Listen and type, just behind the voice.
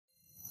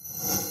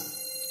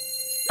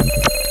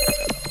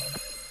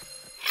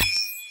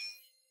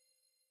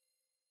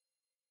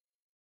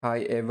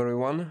Hi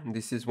everyone,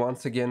 this is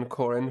once again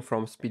Coren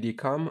from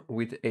Ecom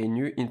with a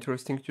new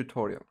interesting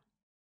tutorial.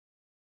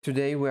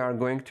 Today we are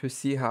going to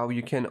see how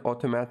you can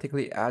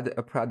automatically add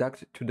a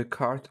product to the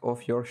cart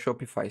of your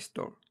Shopify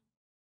store.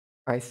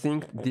 I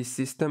think this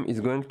system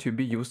is going to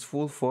be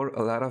useful for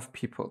a lot of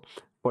people.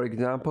 For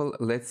example,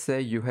 let's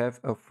say you have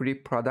a free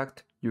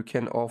product you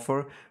can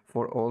offer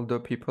for all the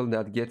people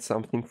that get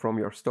something from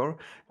your store,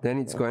 then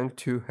it's going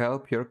to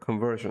help your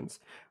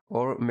conversions.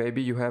 Or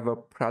maybe you have a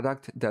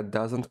product that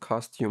doesn't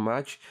cost you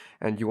much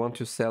and you want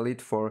to sell it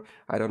for,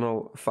 I don't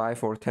know,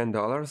 $5 or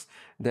 $10,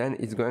 then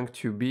it's going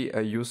to be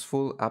a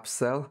useful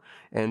upsell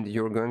and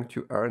you're going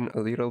to earn a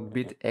little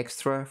bit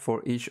extra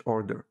for each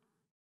order.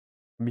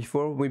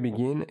 Before we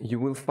begin, you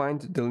will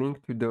find the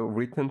link to the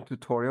written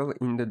tutorial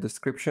in the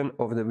description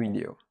of the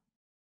video.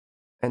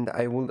 And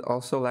I would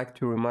also like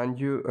to remind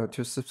you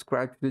to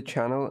subscribe to the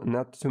channel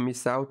not to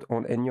miss out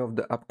on any of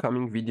the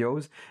upcoming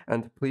videos,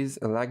 and please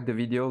like the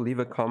video, leave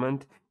a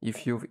comment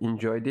if you've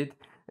enjoyed it,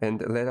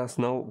 and let us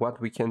know what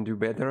we can do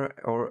better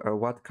or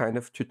what kind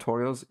of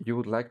tutorials you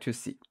would like to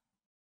see.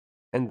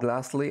 And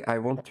lastly, I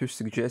want to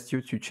suggest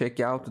you to check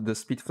out the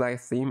Speedfly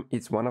theme.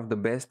 It's one of the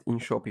best in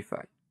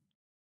Shopify.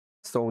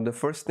 So the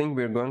first thing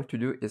we're going to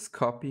do is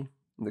copy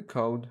the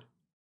code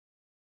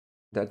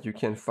that you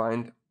can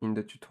find in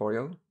the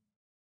tutorial.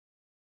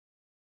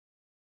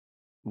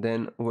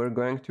 Then we're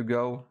going to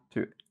go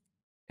to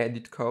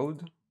edit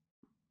code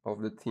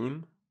of the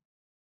theme,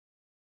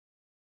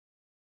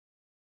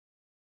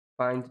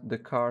 find the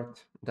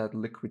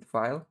cart.liquid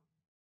file,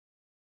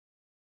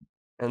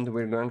 and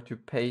we're going to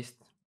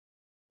paste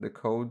the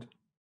code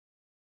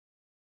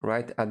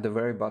right at the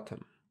very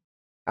bottom.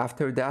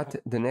 After that,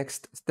 the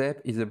next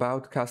step is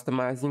about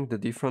customizing the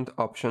different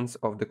options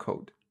of the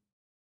code.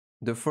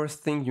 The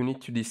first thing you need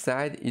to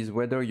decide is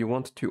whether you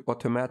want to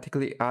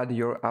automatically add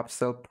your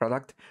upsell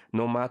product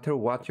no matter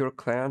what your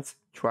clients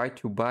try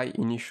to buy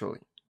initially.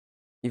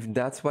 If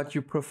that's what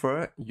you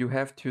prefer, you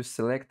have to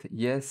select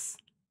yes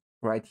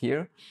right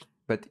here.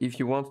 But if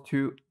you want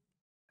to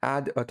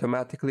add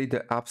automatically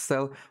the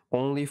upsell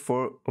only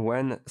for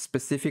when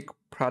specific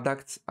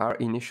products are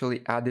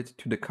initially added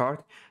to the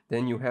cart,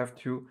 then you have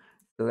to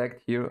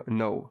select here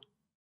no.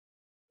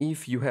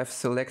 If you have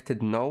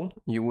selected no,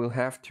 you will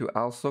have to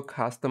also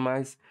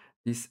customize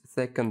this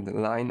second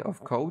line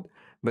of code.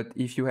 But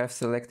if you have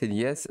selected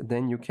yes,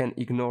 then you can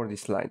ignore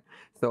this line.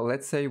 So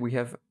let's say we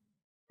have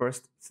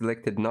first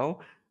selected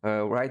no.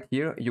 Right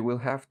here, you will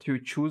have to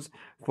choose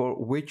for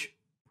which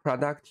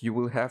product you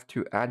will have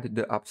to add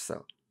the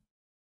upsell.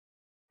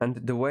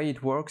 And the way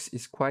it works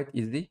is quite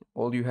easy.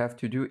 All you have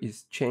to do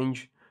is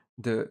change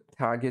the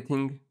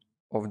targeting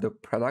of the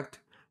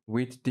product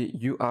with the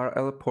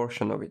URL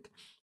portion of it.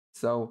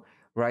 So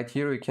right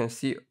here you can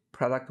see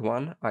product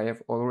 1. I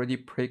have already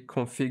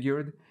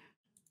pre-configured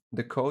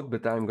the code,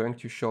 but I'm going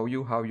to show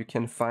you how you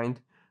can find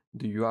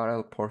the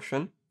URL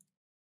portion.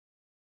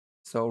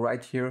 So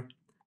right here,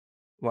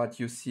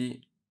 what you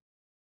see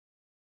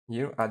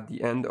here at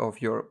the end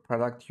of your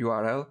product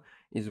URL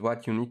is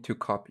what you need to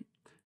copy.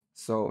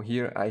 So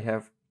here I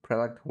have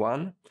product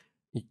 1.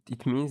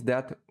 It means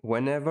that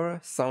whenever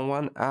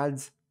someone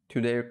adds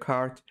to their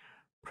cart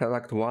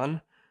product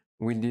 1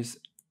 with this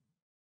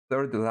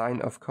third line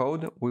of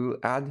code, we will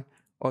add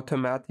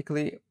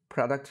automatically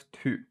product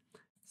 2.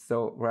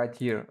 So right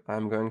here,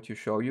 I'm going to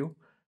show you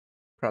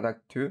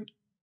product 2.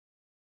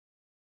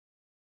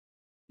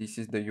 This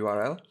is the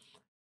URL.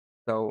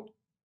 So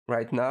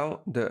right now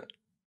the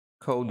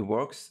code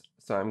works.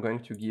 So I'm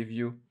going to give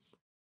you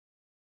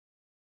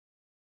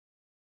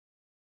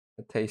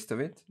a taste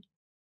of it.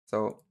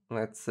 So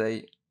let's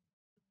say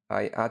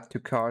I add to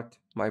cart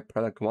my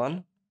product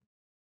 1.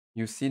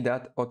 You see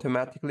that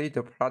automatically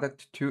the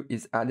product 2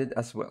 is added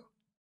as well.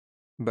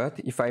 But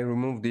if I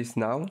remove this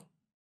now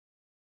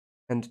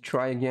and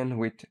try again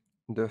with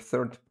the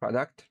third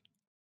product,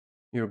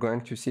 you're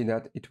going to see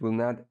that it will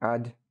not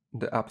add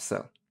the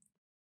upsell.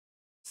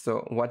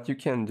 So what you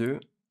can do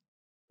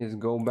is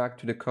go back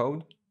to the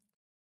code,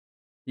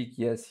 click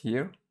yes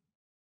here,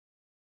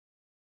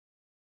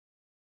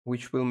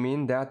 which will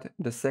mean that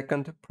the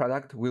second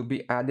product will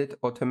be added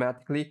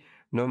automatically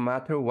no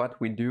matter what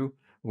we do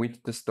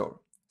with the store.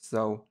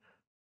 So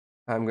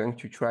I'm going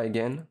to try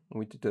again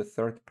with the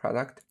third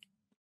product,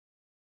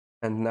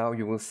 and now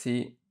you will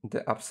see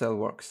the upsell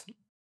works.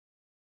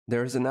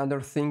 There's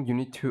another thing you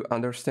need to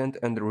understand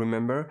and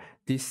remember.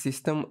 This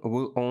system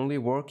will only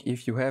work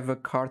if you have a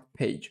cart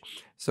page.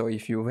 So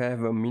if you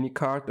have a mini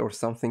cart or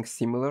something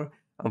similar,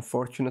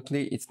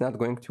 unfortunately, it's not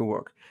going to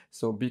work.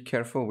 So be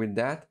careful with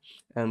that,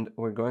 and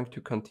we're going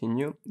to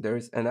continue. There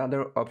is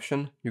another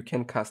option you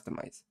can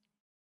customize.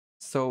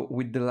 So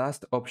with the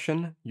last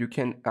option, you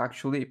can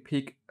actually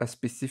pick a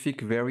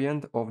specific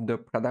variant of the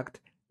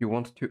product you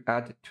want to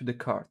add to the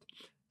cart.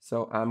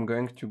 So I'm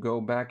going to go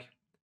back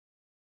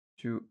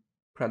to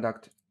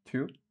product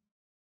 2,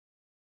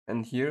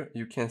 and here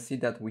you can see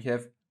that we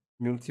have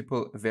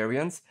multiple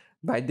variants.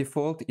 By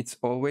default, it's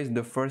always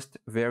the first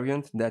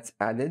variant that's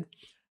added,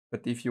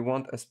 but if you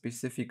want a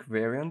specific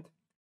variant,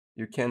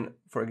 You can,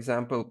 for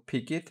example,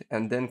 pick it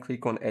and then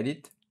click on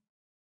edit.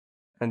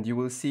 And you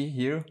will see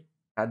here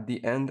at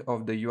the end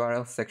of the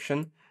URL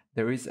section,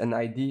 there is an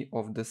ID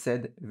of the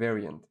said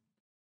variant.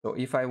 So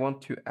if I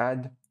want to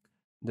add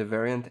the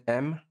variant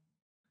M,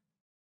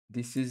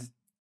 this is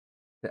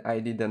the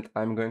ID that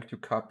I'm going to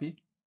copy.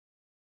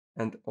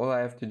 And all I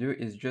have to do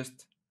is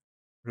just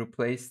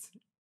replace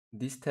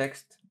this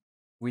text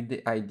with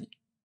the ID.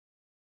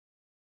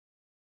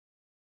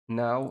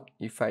 Now,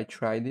 if I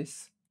try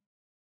this,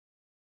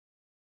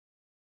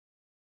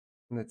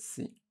 let's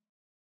see,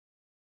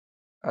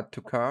 add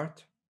to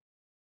cart,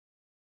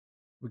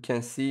 we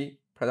can see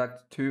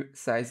product 2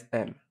 size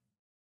M.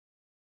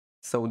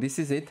 So this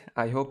is it.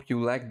 I hope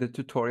you liked the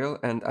tutorial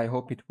and I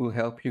hope it will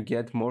help you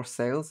get more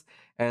sales.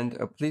 And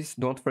please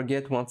don't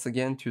forget once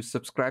again to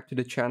subscribe to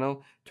the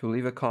channel, to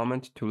leave a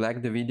comment, to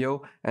like the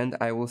video, and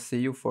I will see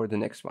you for the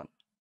next one.